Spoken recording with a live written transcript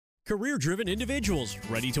Career-driven individuals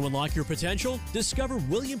ready to unlock your potential? Discover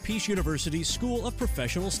William Peace University's School of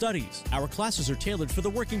Professional Studies. Our classes are tailored for the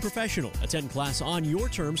working professional. Attend class on your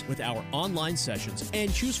terms with our online sessions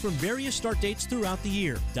and choose from various start dates throughout the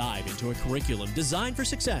year. Dive into a curriculum designed for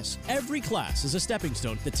success. Every class is a stepping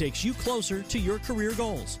stone that takes you closer to your career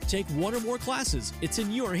goals. Take one or more classes. It's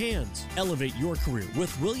in your hands. Elevate your career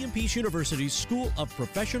with William Peace University's School of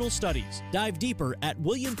Professional Studies. Dive deeper at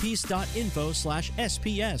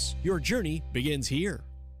williampeace.info/SPS. Your journey begins here.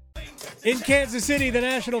 In Kansas City, the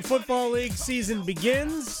National Football League season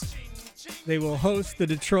begins. They will host the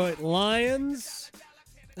Detroit Lions.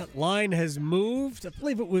 That line has moved. I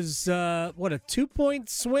believe it was, a 2-point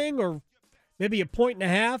swing or maybe a point and a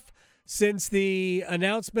half since the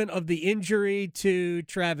announcement of the injury to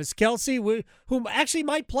Travis Kelce, whom actually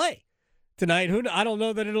might play tonight. I don't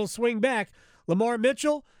know that it'll swing back. Lamarr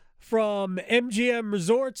Mitchell from MGM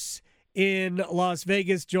Resorts in Las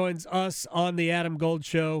Vegas joins us on the Adam Gold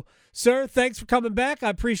Show. Sir, thanks for coming back. I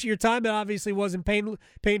appreciate your time. It obviously wasn't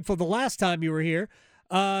painful the last time you were here.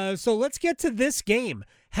 So let's get to this game.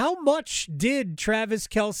 How much did Travis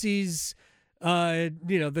Kelce's,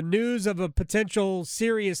 the news of a potential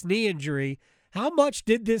serious knee injury, how much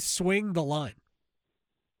did this swing the line?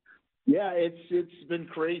 Yeah, it's been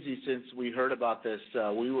crazy since we heard about this.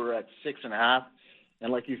 We were at 6.5,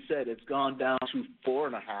 and like you said, it's gone down to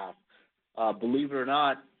 4.5. Believe it or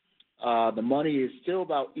not, the money is still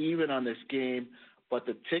about even on this game, but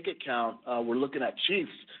the ticket count, we're looking at Chiefs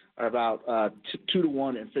are about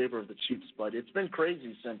 2-1 in favor of the Chiefs. But it's been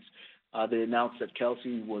crazy since they announced that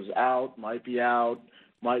Kelce was out, might be out,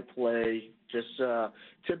 might play. Just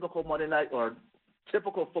typical Monday night or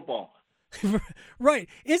typical football. Right.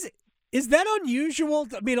 Is that unusual?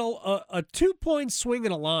 I mean, a 2-point swing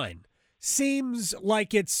in a line seems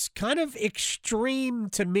like it's kind of extreme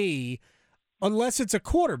to me, unless it's a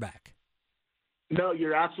quarterback. No,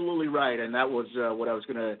 you're absolutely right, and that was what I was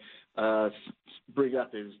going to bring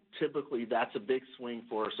up is typically that's a big swing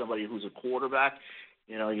for somebody who's a quarterback.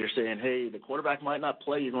 You know, you're saying, hey, the quarterback might not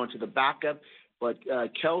play. You're going to the backup. But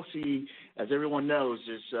Kelce, as everyone knows,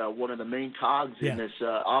 is one of the main cogs in this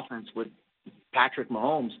offense with Patrick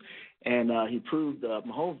Mahomes. And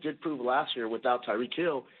Mahomes did prove last year without Tyreek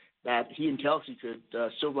Hill that he and Kelce could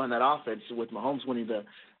still run that offense with Mahomes winning the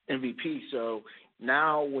MVP. So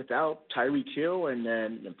now without Tyreek Hill and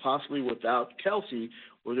then possibly without Kelce,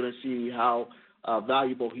 we're going to see how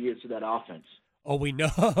valuable he is to that offense. Oh, we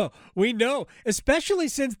know, especially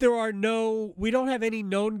since we don't have any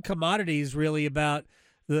known commodities really about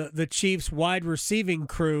the Chiefs wide receiving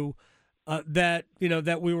crew that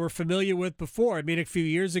we were familiar with before. I mean, a few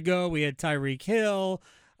years ago we had Tyreek Hill.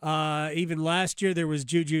 Even last year there was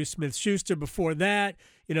Juju Smith-Schuster. Before that,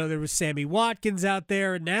 there was Sammy Watkins out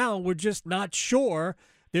there. And now we're just not sure.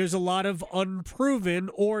 There's a lot of unproven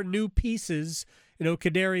or new pieces.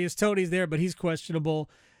 Kadarius Toney's there, but he's questionable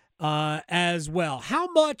as well. How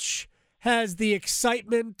much has the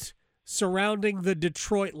excitement surrounding the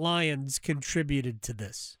Detroit Lions contributed to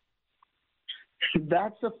this?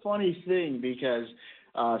 That's a funny thing because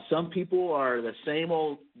some people are the same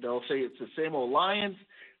old, they'll say it's the same old Lions,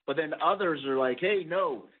 but then others are like, hey,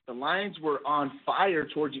 no, the Lions were on fire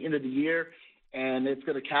towards the end of the year, and it's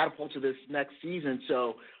going to catapult to this next season.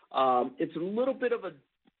 So it's a little bit of a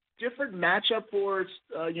different matchup for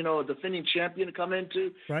a defending champion to come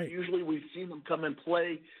into. Right. Usually we've seen them come and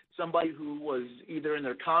play somebody who was either in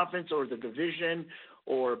their conference or the division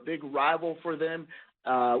or a big rival for them.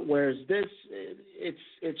 Whereas this,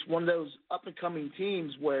 it's one of those up-and-coming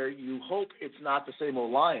teams where you hope it's not the same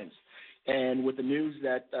old Lions. And with the news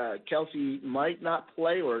that Kelce might not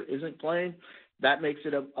play or isn't playing, that makes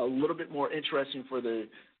it a little bit more interesting for the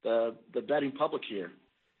betting public here.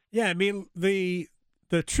 Yeah, I mean, the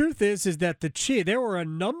truth is that there were a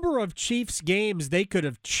number of Chiefs games they could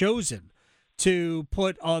have chosen to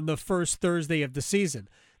put on the first Thursday of the season.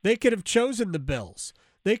 They could have chosen the Bills.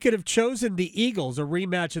 They could have chosen the Eagles, a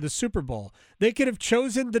rematch of the Super Bowl. They could have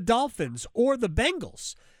chosen the Dolphins or the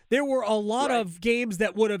Bengals. There were a lot of games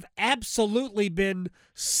that would have absolutely been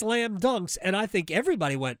slam dunks, and I think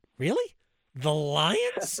everybody went, really? The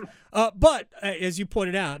Lions? But as you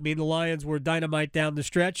pointed out, I mean, the Lions were dynamite down the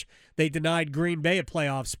stretch. They denied Green Bay a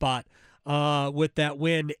playoff spot with that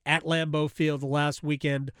win at Lambeau Field the last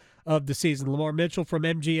weekend of the season. Lamarr Mitchell from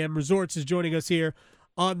MGM Resorts is joining us here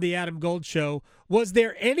on the Adam Gold Show. Was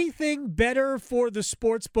there anything better for the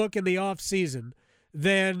sportsbook in the offseason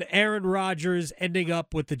than Aaron Rodgers ending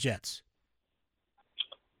up with the Jets?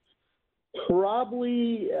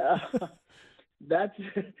 Probably. That's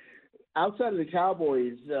outside of the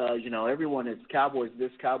Cowboys. Everyone is Cowboys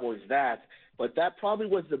this, Cowboys that. But that probably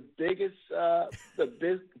was the biggest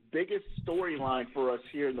biggest storyline for us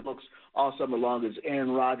here in the books all summer long is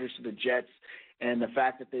Aaron Rodgers to the Jets and the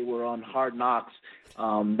fact that they were on Hard Knocks.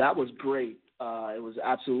 That was great. It was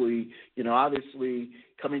absolutely, obviously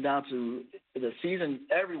coming down to the season,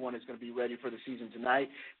 everyone is going to be ready for the season tonight,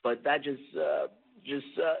 but that just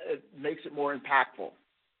it makes it more impactful.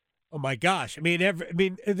 Oh my gosh!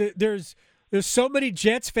 There's so many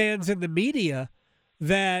Jets fans in the media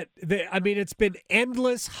that it's been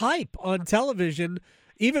endless hype on television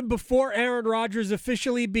even before Aaron Rodgers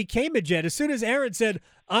officially became a Jet. As soon as Aaron said,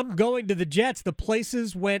 "I'm going to the Jets," the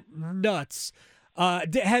places went nuts.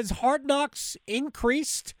 Has Hard Knocks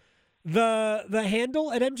increased the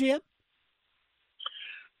handle at MGM?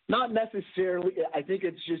 Not necessarily. I think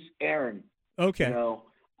it's just Aaron. Okay.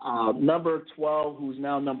 Number 12, who's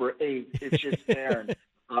now number 8, it's just Aaron.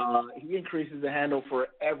 He increases the handle for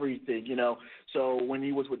everything, So when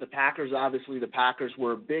he was with the Packers, obviously the Packers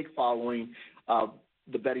were a big following of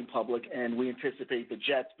the betting public, and we anticipate the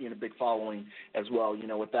Jets being a big following as well,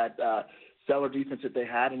 with that stellar defense that they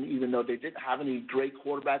had. And even though they didn't have any great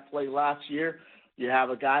quarterback play last year, you have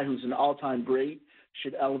a guy who's an all-time great,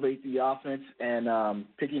 should elevate the offense, and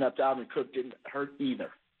picking up Dalvin Cook didn't hurt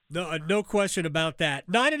either. No question about that.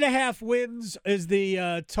 9.5 wins is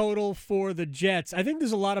the total for the Jets. I think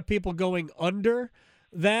there's a lot of people going under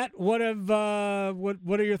that. What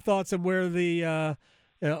are your thoughts on where the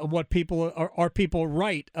what people are people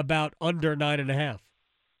right about under 9.5?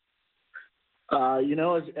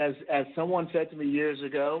 As someone said to me years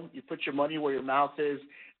ago, you put your money where your mouth is,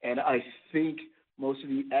 and I think most of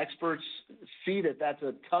the experts see that that's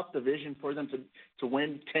a tough division for them to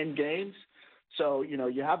win 10 games. So,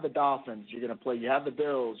 you have the Dolphins you're going to play. You have the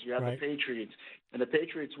Bills. You have right. the Patriots. And the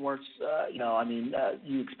Patriots weren't,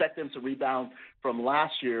 you expect them to rebound from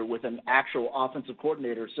last year with an actual offensive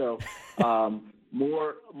coordinator. So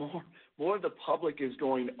more of the public is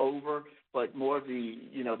going over, but more of the,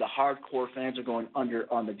 the hardcore fans are going under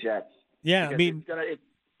on the Jets. Yeah, because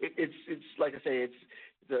it's like I say, it's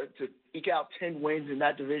to eke out 10 wins in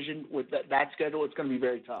that division with that schedule, it's going to be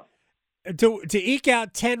very tough. To eke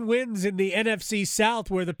out 10 wins in the NFC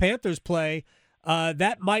South where the Panthers play,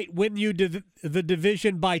 that might win you the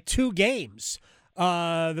division by 2 games.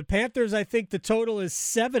 The Panthers, I think the total is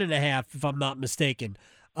 7.5, if I'm not mistaken.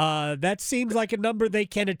 That seems like a number they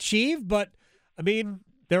can achieve, but,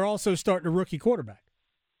 they're also starting a rookie quarterback.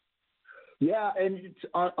 Yeah, and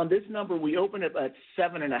on this number, we open it at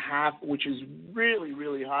 7.5, which is really,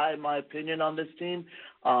 really high in my opinion on this team.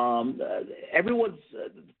 Everyone's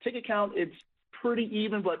ticket count, it's pretty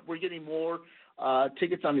even, but we're getting more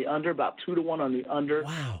tickets on the under, about 2-1 on the under.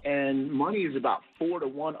 Wow. And money is about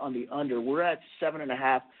 4-1 on the under. We're at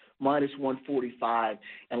 7.5 minus 145.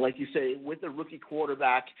 And like you say, with the rookie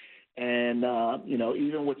quarterback and,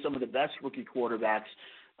 even with some of the best rookie quarterbacks,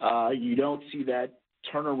 you don't see that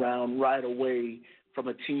turnaround right away from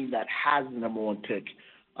a team that has the number 1 pick.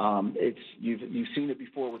 You've seen it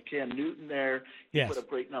before with Cam Newton there. He put up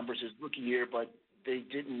great numbers his rookie year, but they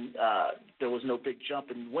didn't. There was no big jump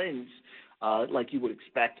in wins like you would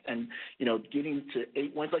expect. And getting to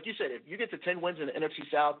 8 wins, like you said, if you get to 10 wins in the NFC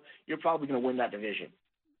South, you're probably going to win that division.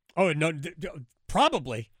 Oh no,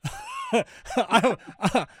 probably.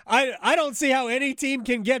 I don't see how any team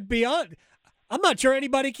can get beyond. I'm not sure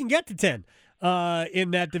anybody can get to 10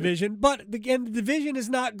 in that division. But, again, the division is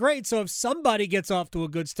not great, so if somebody gets off to a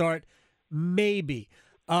good start, maybe.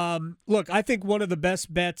 Look, I think one of the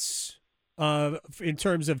best bets in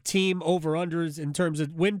terms of team over-unders, in terms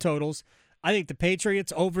of win totals, I think the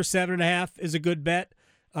Patriots over 7.5 is a good bet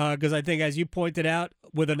because I think, as you pointed out,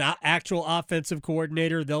 with an actual offensive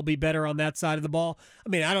coordinator, they'll be better on that side of the ball. I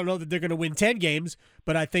don't know that they're going to win 10 games,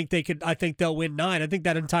 but I think they could. I think they'll win 9. I think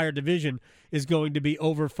that entire division is going to be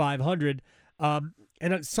over 500.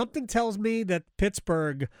 And something tells me that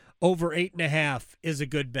Pittsburgh over 8.5 is a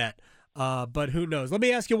good bet. But who knows? Let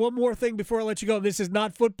me ask you one more thing before I let you go. This is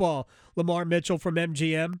not football. Lamarr Mitchell from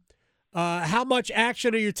MGM. How much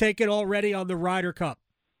action are you taking already on the Ryder Cup?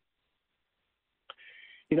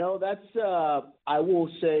 That's I will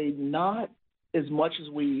say not as much as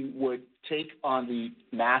we would take on the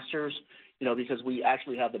Masters, because we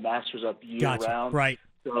actually have the Masters up year-round. Right.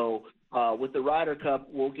 So with the Ryder Cup,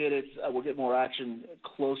 we'll get more action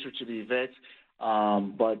closer to the event.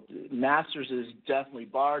 But Masters is definitely,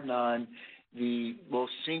 bar none, the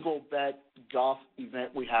most single-bet golf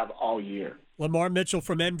event we have all year. Lamarr Mitchell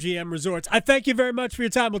from MGM Resorts. I thank you very much for your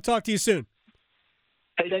time. We'll talk to you soon.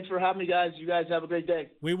 Hey, thanks for having me, guys. You guys have a great day.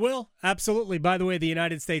 We will. Absolutely. By the way, the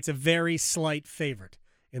United States, a very slight favorite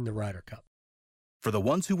in the Ryder Cup. For the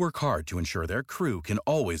ones who work hard to ensure their crew can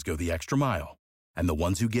always go the extra mile, and the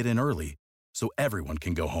ones who get in early so everyone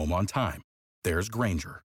can go home on time, there's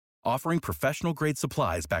Grainger, offering professional-grade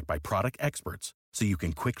supplies backed by product experts so you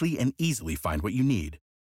can quickly and easily find what you need.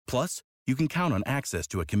 Plus, you can count on access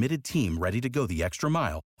to a committed team ready to go the extra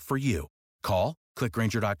mile for you. Call, click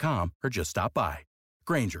Grainger.com, or just stop by.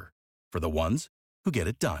 Grainger, for the ones who get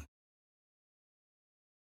it done.